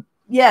 So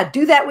yeah,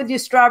 do that with your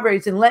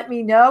strawberries and let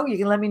me know. You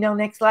can let me know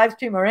next live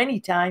stream or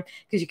anytime,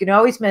 because you can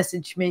always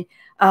message me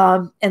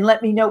and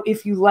let me know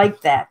if you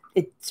like that.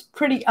 It's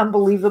pretty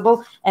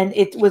unbelievable, and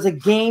it was a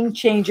game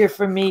changer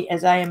for me,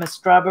 as I am a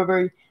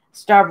strawberry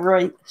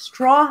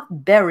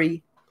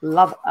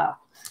lover.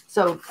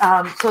 So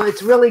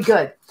it's really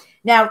good.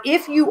 Now,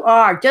 if you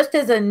are, just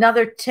as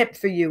another tip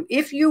for you,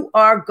 if you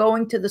are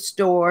going to the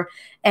store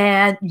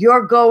and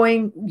you're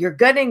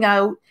getting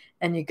out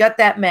and you got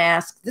that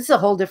mask, this is a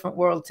whole different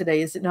world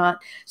today, is it not?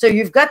 So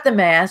you've got the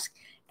mask,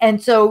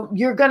 and so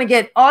you're going to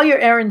get all your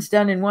errands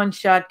done in one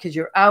shot because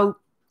you're out,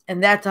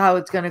 and that's how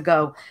it's going to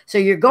go. So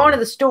you're going to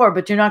the store,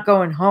 but you're not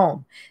going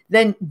home.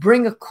 Then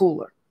bring a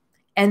cooler.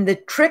 And the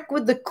trick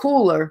with the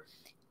cooler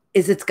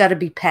is it's got to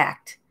be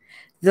packed.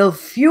 The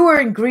fewer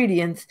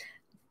ingredients,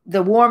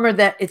 the warmer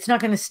that it's not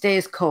going to stay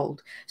as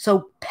cold.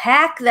 So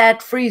pack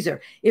that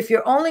freezer. If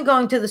you're only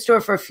going to the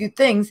store for a few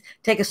things,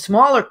 take a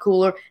smaller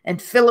cooler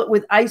and fill it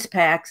with ice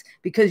packs,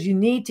 because you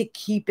need to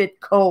keep it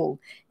cold.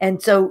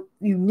 And so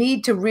you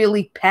need to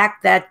really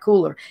pack that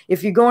cooler.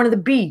 If you're going to the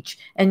beach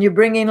and you're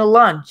bringing a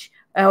lunch,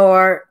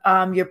 or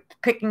you're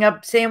picking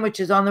up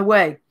sandwiches on the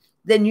way,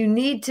 then you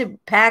need to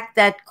pack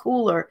that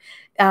cooler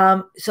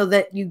so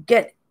that you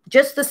get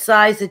just the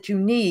size that you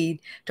need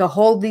to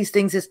hold these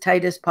things as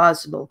tight as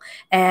possible.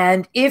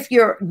 And if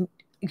you're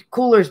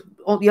coolers,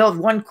 you'll have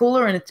one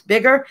cooler and it's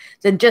bigger,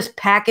 then just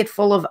pack it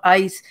full of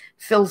ice,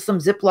 fill some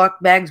Ziploc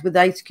bags with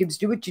ice cubes,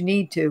 do what you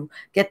need to.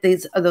 Get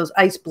those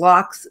ice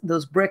blocks,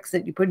 those bricks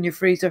that you put in your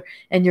freezer,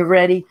 and you're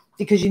ready,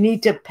 because you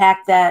need to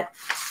pack that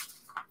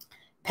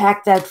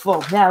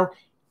full. Now,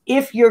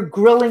 if you're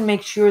grilling,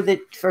 make sure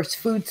that for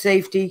food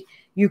safety,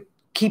 you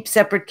keep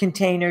separate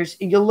containers.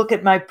 You'll look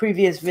at my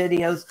previous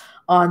videos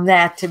on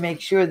that to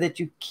make sure that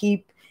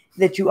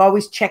you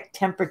always check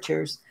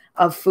temperatures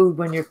of food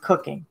when you're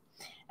cooking.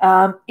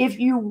 If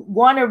you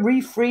want to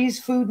refreeze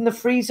food in the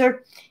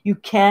freezer, you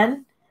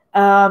can.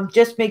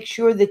 Just make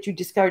sure that you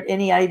discard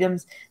any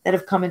items that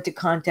have come into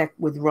contact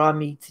with raw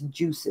meats and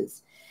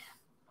juices.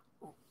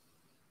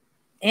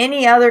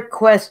 Any other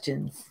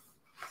questions?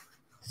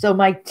 So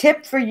my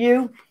tip for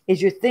you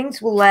is your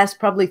things will last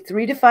probably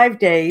 3 to 5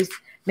 days.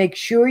 Make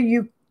sure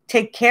you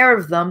take care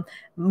of them.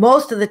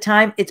 Most of the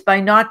time, it's by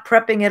not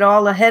prepping it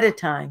all ahead of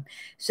time.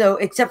 So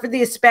except for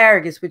the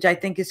asparagus, which I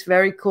think is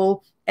very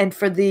cool, and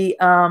for the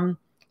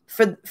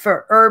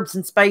for herbs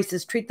and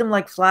spices, treat them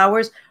like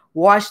flowers.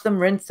 Wash them,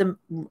 rinse them,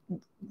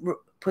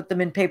 put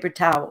them in paper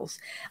towels.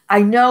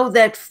 I know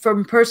that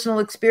from personal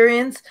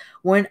experience,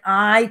 when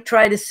I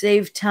try to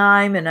save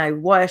time and I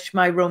wash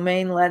my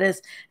romaine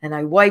lettuce and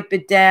I wipe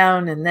it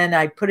down and then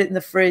I put it in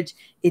the fridge,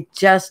 it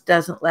just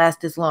doesn't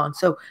last as long.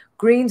 So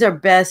greens are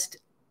best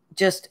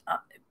just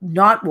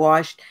not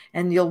washed,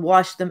 and you'll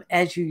wash them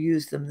as you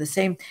use them. The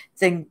same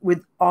thing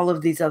with all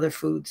of these other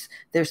foods.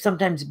 They're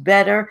sometimes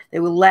better. They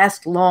will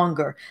last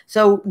longer.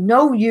 So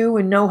know you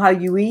and know how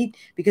you eat,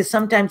 because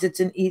sometimes it's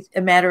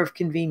a matter of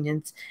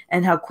convenience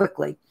and how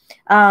quickly.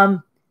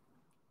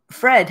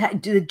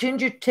 Fred, the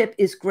ginger tip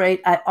is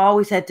great. I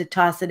always had to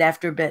toss it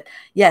after a bit.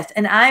 Yes,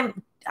 and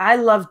I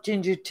love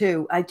ginger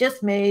too. I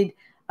just made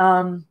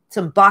some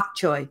bok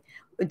choy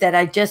that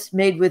I just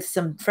made with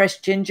some fresh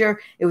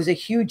ginger. It was a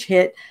huge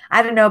hit.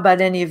 I don't know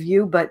about any of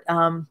you, but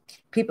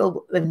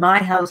people in my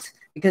house,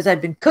 because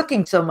I've been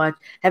cooking so much,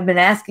 have been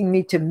asking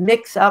me to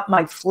mix up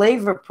my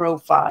flavor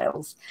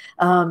profiles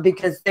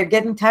because they're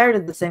getting tired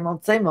of the same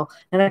old,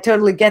 and I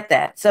totally get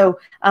that. So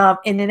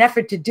in an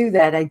effort to do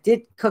that, I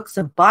did cook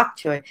some bok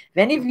choy. Have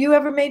any of you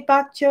ever made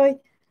bok choy?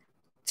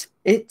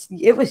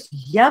 It was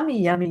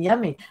yummy, yummy,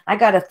 yummy. I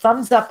got a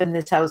thumbs up in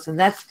this house, and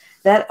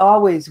that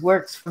always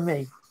works for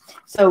me.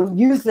 So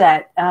use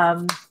that,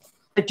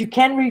 but you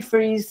can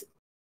refreeze.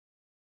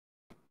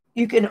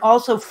 You can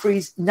also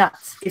freeze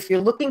nuts. If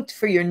you're looking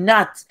for your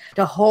nuts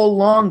to hold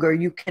longer,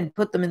 you can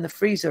put them in the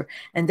freezer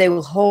and they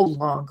will hold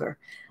longer.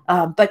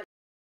 But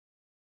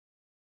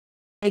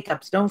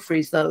makeups, don't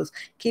freeze those.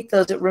 Keep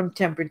those at room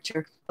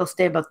temperature. They'll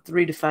stay about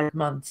 3 to 5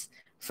 months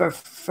to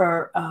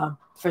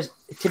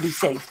be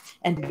safe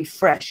and to be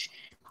fresh.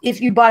 If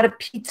you bought a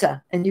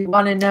pizza and you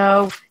want to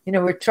know,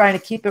 we're trying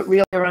to keep it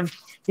real.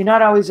 You're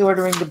not always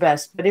ordering the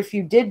best, but if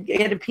you did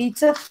get a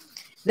pizza,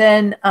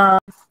 then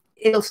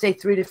it'll stay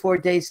 3 to 4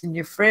 days in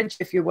your fridge,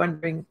 if you're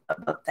wondering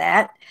about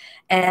that.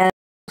 And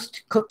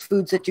most cooked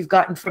foods that you've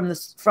gotten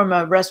from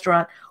a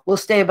restaurant will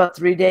stay about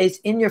 3 days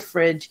in your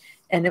fridge,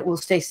 and it will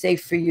stay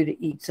safe for you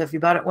to eat. So if you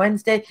bought it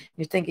Wednesday,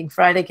 you're thinking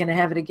Friday, can I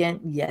have it again?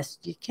 Yes,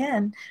 you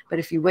can. But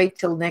if you wait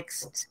till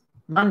next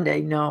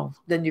Monday, no,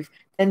 then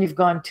you've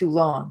gone too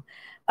long.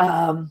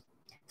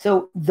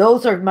 So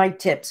those are my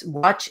tips.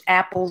 Watch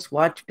apples,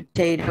 watch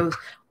potatoes,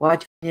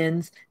 watch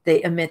onions.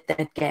 They emit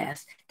that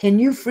gas. Can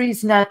you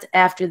freeze nuts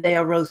after they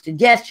are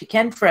roasted? Yes, you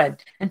can,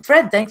 Fred. And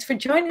Fred, thanks for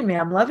joining me.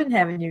 I'm loving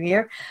having you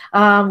here.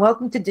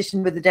 Welcome to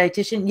Dishin with the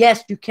Dietitian.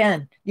 Yes, you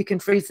can. You can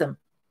freeze them.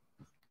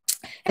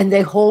 And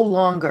they hold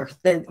longer.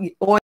 The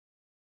oil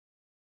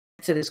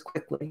it as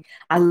quickly.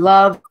 I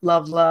love,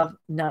 love, love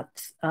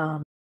nuts.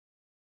 I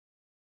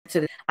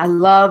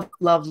love,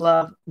 love,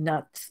 love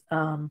nuts.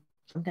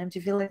 Sometimes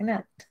you feel like a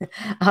nut.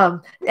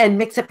 And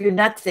mix up your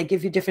nuts. They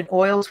give you different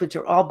oils, which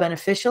are all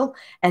beneficial.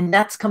 And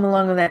nuts come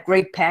along with that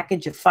great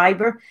package of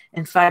fiber.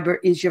 And fiber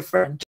is your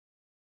friend.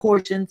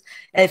 Portions,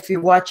 if you're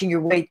watching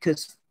your weight,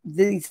 because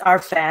these are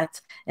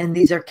fats and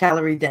these are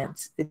calorie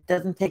dense. It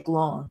doesn't take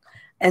long.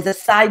 As a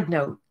side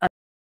note,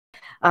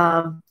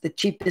 the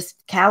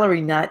cheapest calorie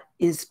nut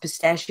is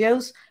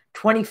pistachios.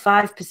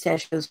 25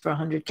 pistachios for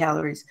 100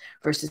 calories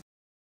versus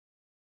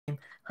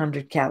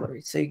 100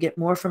 calories. So you get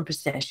more from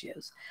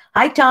pistachios.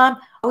 Hi, Tom.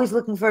 Always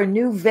looking for a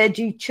new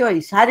veggie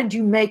choice. How did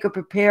you make or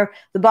prepare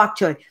the bok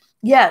choy?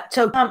 Yeah.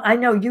 So Tom, I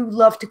know you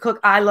love to cook.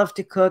 I love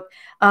to cook.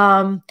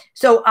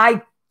 So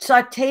I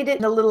sauteed it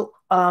in a little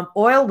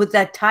oil with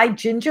that Thai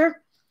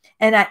ginger,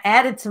 and I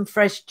added some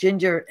fresh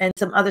ginger and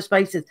some other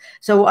spices.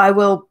 So I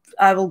will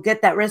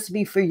get that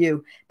recipe for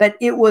you. But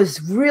it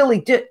was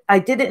really, I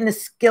did it in a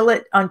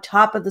skillet on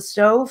top of the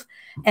stove,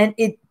 and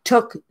it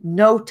took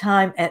no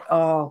time at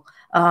all.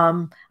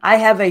 I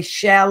have a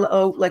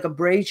shallow, like a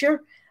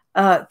brazier,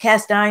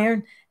 cast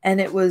iron, and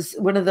it was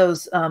one of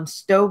those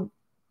stove.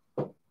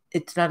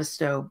 It's not a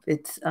stove.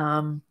 It's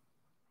I'm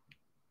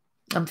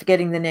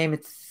forgetting the name.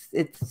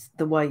 It's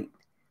the white.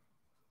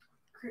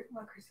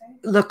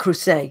 Le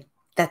Creuset.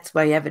 That's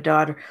why I have a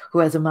daughter who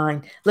has a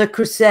mind. Le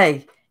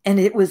Creuset, and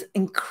it was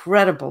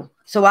incredible.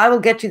 So I will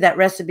get you that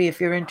recipe if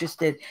you're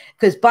interested,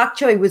 because bok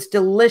choy was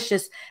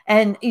delicious,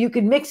 and you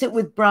can mix it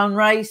with brown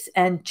rice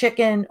and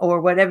chicken or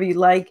whatever you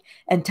like,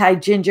 and Thai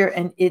ginger,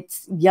 and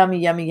it's yummy,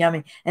 yummy,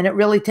 yummy. And it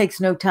really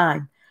takes no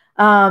time.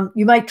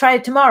 You might try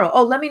it tomorrow.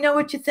 Oh, let me know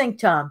what you think,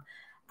 Tom.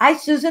 Hi,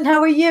 Susan. How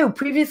are you?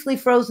 Previously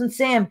frozen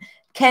Sam.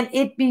 Can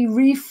it be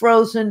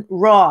refrozen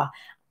raw?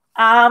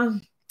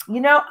 Um,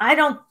 I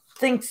don't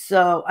think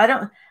so.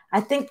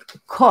 I think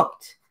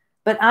cooked,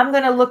 but I'm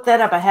going to look that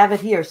up. I have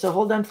it here. So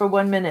hold on for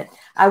 1 minute.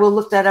 I will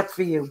look that up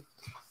for you.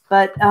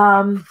 But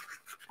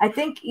I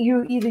think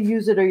you either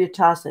use it or you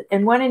toss it.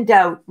 And when in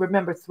doubt,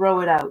 remember,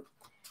 throw it out.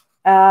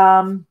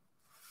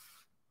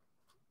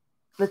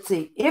 Let's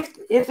see. If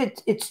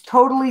it's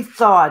totally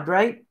thawed,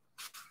 right?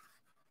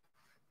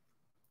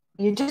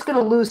 You're just going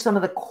to lose some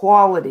of the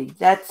quality.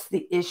 That's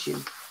the issue.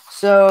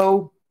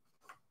 So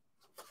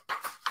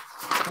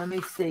let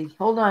me see.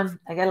 Hold on.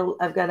 I've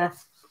got to,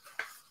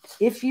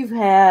 if you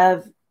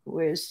have,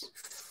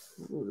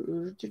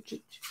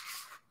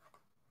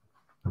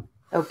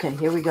 okay,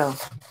 here we go.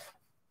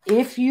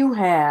 If you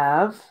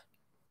have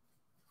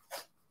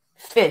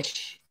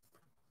fish,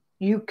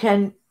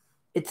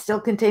 it still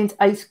contains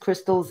ice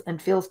crystals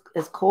and feels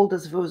as cold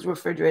as if it was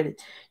refrigerated.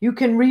 You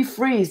can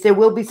refreeze. There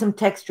will be some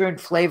texture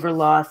and flavor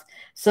loss.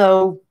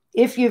 So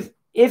if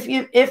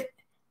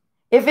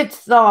it's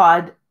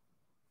thawed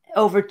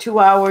over 2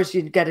 hours,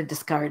 you've got to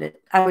discard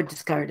it. I would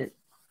discard it.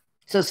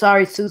 So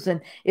sorry, Susan.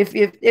 If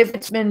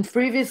it's been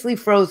previously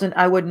frozen,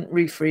 I wouldn't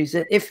refreeze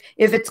it. If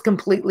it's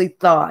completely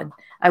thawed,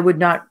 I would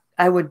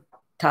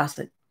toss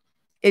it.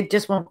 It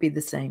just won't be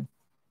the same.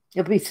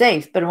 It'll be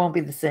safe, but it won't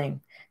be the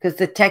same because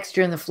the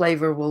texture and the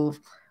flavor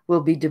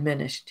will be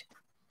diminished.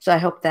 So I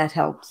hope that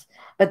helps.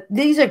 But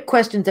these are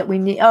questions that we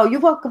need. Oh,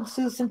 you're welcome,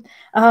 Susan.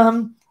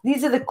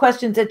 These are the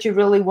questions that you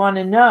really want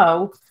to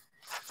know,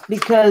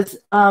 because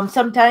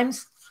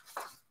sometimes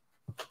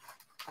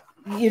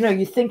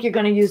you think you're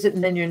going to use it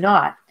and then you're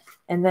not.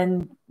 And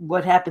then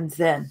what happens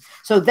then?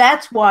 So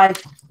that's why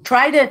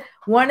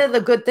one of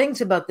the good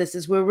things about this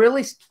is we're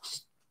really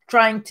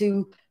trying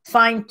to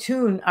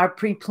fine-tune our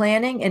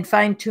pre-planning and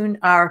fine-tune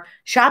our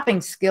shopping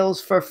skills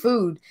for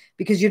food,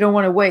 because you don't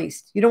want to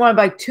waste. You don't want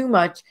to buy too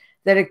much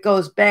that it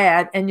goes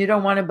bad, and you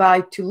don't want to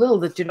buy too little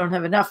that you don't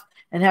have enough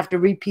and have to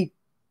repeat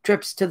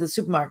trips to the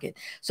supermarket.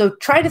 So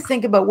try to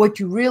think about what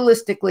you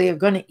realistically are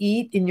going to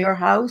eat in your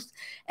house,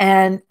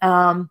 and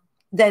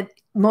that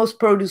most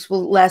produce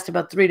will last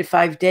about 3 to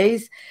 5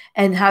 days,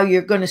 and how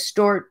you're going to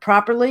store it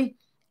properly,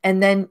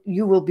 and then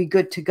you will be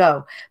good to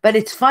go. But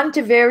it's fun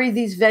to vary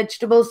these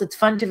vegetables. It's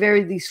fun to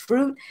vary these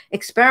fruit,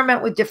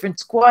 experiment with different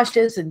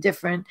squashes and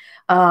different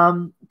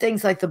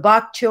things like the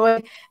bok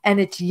choy,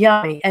 and it's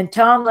yummy. And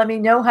Tom, let me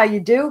know how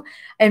you do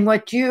and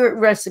what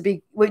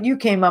you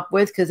came up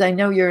with, because I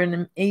know you're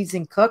an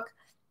amazing cook.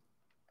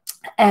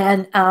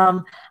 And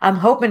I'm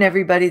hoping,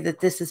 everybody, that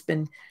this has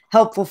been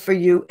helpful for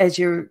you as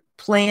you're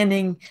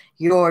planning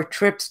your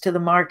trips to the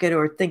market,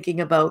 or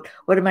thinking about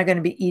what am I going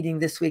to be eating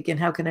this week and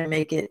how can I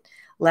make it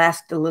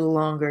last a little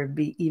longer and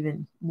be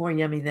even more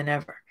yummy than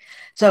ever.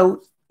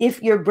 So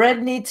if your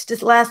bread needs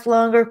to last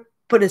longer,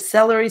 put a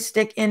celery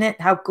stick in it.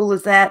 How cool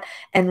is that?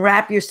 And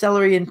wrap your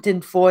celery in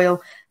tin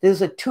foil.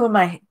 Those are 2 of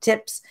my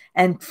tips.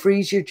 And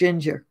freeze your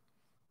ginger.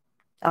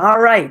 All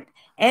right.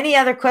 Any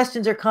other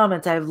questions or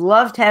comments? I've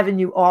loved having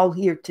you all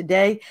here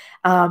today.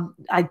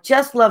 I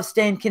just love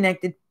staying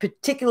connected,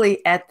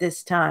 particularly at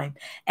this time.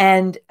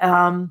 And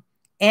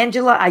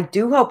Angela, I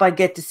do hope I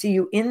get to see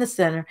you in the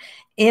center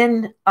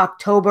in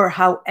October.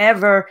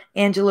 However,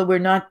 Angela, we're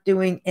not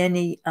doing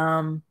any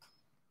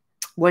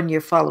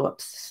 1-year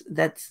follow-ups.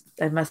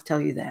 I must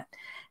tell you that.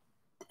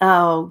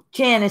 Oh,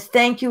 Janice,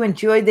 thank you.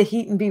 Enjoy the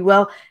heat and be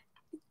well.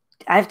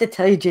 I have to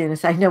tell you,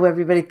 Janice, I know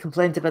everybody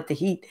complains about the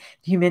heat,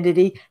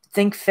 humidity.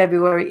 Think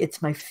February.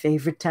 It's my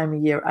favorite time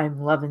of year.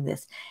 I'm loving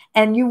this.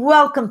 And you're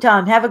welcome,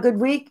 Tom. Have a good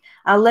week.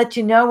 I'll let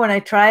you know when I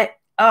try it.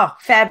 Oh,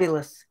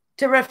 fabulous.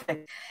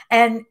 Terrific.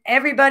 And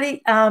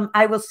everybody,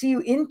 I will see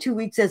you in 2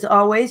 weeks as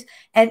always.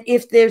 And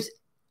if there's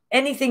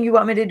anything you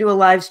want me to do a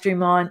live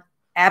stream on,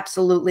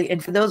 absolutely.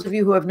 And for those of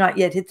you who have not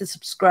yet hit the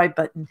subscribe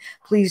button,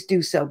 please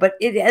do so. But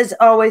as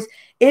always,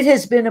 it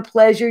has been a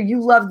pleasure.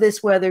 You love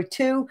this weather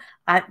too.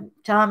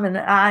 Tom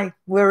and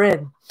we're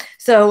in.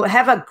 So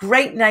have a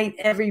great night,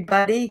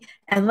 everybody.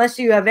 Unless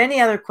you have any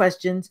other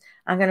questions,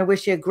 I'm going to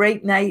wish you a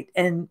great night,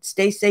 and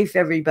stay safe,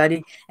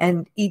 everybody,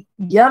 and eat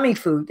yummy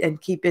food and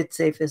keep it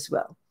safe as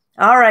well.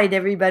 All right,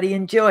 everybody,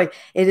 enjoy.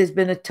 It has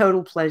been a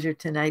total pleasure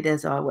tonight,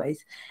 as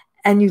always.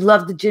 And you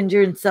love the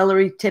ginger and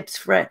celery tips,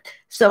 Fred.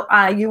 So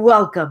you're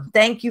welcome.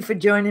 Thank you for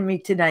joining me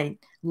tonight.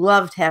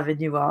 Loved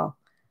having you all.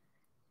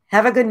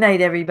 Have a good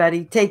night,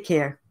 everybody. Take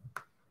care.